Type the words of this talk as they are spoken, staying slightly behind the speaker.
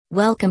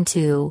Welcome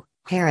to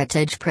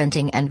Heritage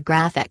Printing and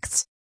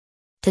Graphics.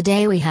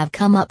 Today we have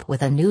come up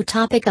with a new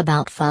topic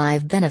about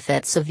 5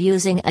 benefits of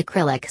using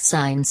acrylic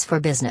signs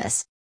for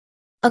business.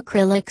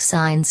 Acrylic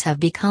signs have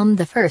become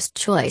the first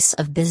choice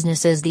of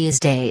businesses these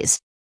days.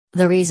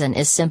 The reason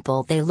is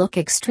simple: they look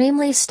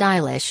extremely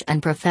stylish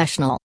and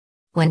professional.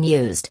 When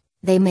used,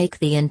 they make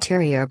the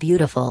interior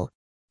beautiful.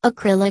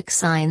 Acrylic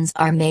signs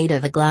are made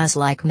of a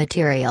glass-like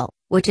material,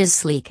 which is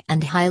sleek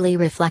and highly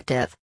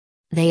reflective.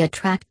 They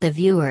attract the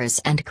viewers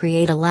and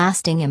create a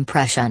lasting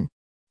impression.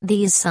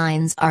 These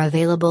signs are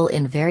available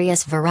in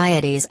various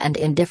varieties and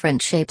in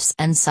different shapes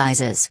and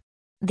sizes.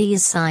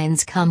 These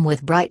signs come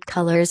with bright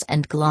colors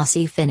and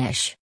glossy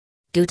finish.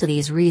 Due to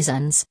these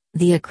reasons,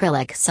 the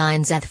acrylic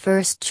signs are the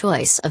first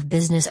choice of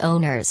business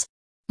owners.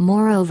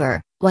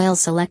 Moreover, while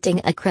selecting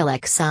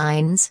acrylic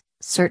signs,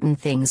 certain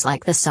things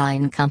like the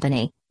sign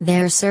company,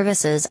 their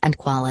services and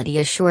quality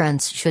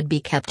assurance should be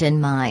kept in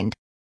mind.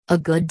 A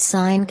good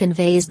sign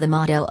conveys the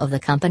motto of the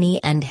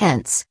company, and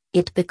hence,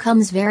 it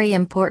becomes very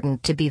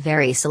important to be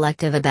very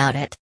selective about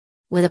it.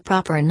 With a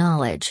proper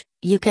knowledge,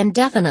 you can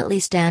definitely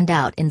stand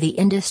out in the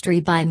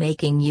industry by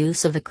making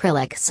use of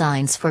acrylic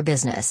signs for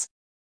business.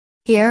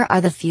 Here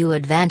are the few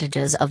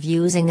advantages of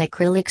using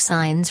acrylic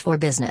signs for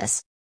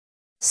business.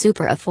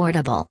 Super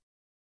affordable.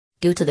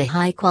 Due to the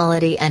high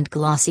quality and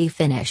glossy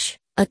finish,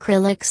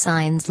 acrylic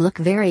signs look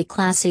very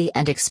classy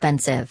and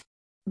expensive.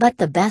 But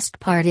the best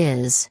part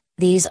is,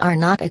 these are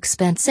not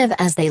expensive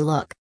as they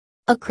look.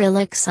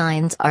 Acrylic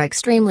signs are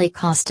extremely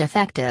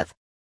cost-effective.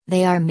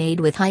 They are made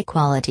with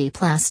high-quality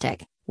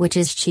plastic, which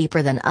is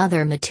cheaper than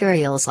other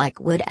materials like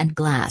wood and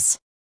glass.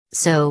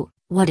 So,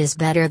 what is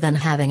better than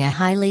having a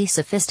highly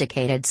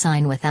sophisticated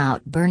sign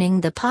without burning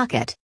the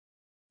pocket?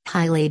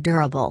 Highly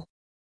durable.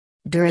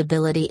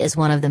 Durability is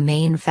one of the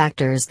main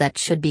factors that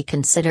should be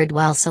considered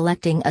while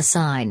selecting a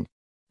sign.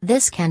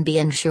 This can be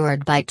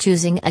ensured by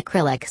choosing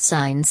acrylic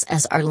signs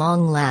as are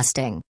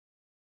long-lasting.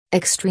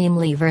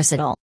 Extremely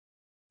versatile.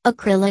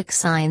 Acrylic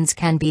signs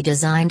can be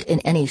designed in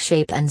any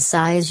shape and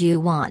size you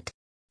want.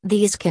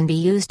 These can be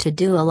used to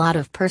do a lot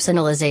of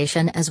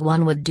personalization as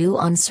one would do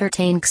on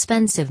certain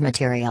expensive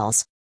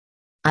materials.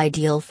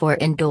 Ideal for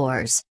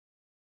indoors.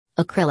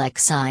 Acrylic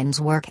signs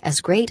work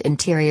as great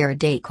interior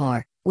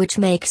decor, which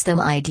makes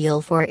them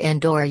ideal for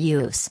indoor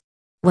use.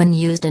 When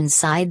used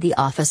inside the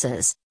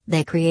offices,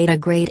 they create a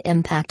great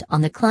impact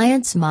on the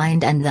client's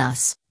mind and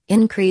thus,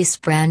 increase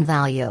brand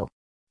value.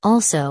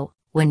 Also,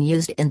 when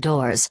used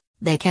indoors,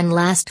 they can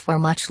last for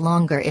much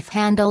longer if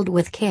handled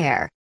with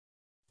care.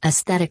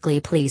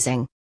 Aesthetically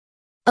pleasing.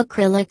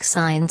 Acrylic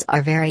signs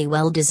are very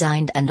well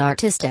designed and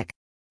artistic.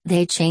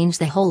 They change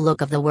the whole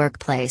look of the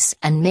workplace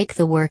and make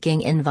the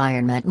working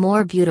environment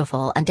more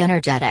beautiful and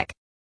energetic.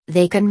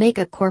 They can make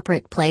a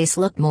corporate place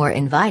look more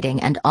inviting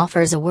and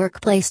offers a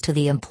workplace to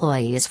the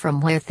employees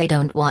from where they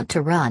don't want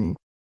to run.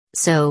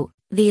 So,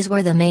 these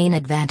were the main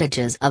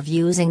advantages of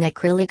using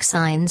acrylic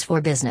signs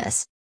for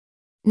business.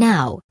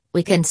 Now,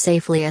 we can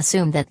safely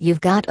assume that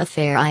you've got a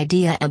fair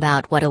idea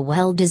about what a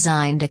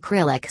well-designed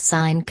acrylic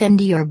sign can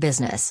do your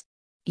business.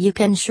 You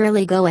can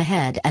surely go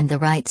ahead and the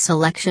right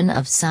selection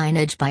of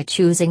signage by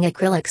choosing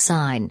acrylic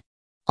sign.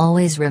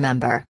 Always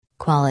remember,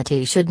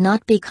 quality should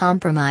not be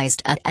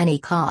compromised at any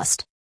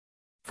cost.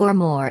 For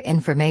more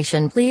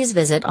information, please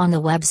visit on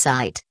the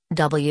website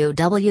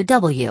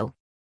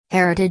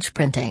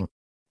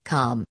www.heritageprinting.com.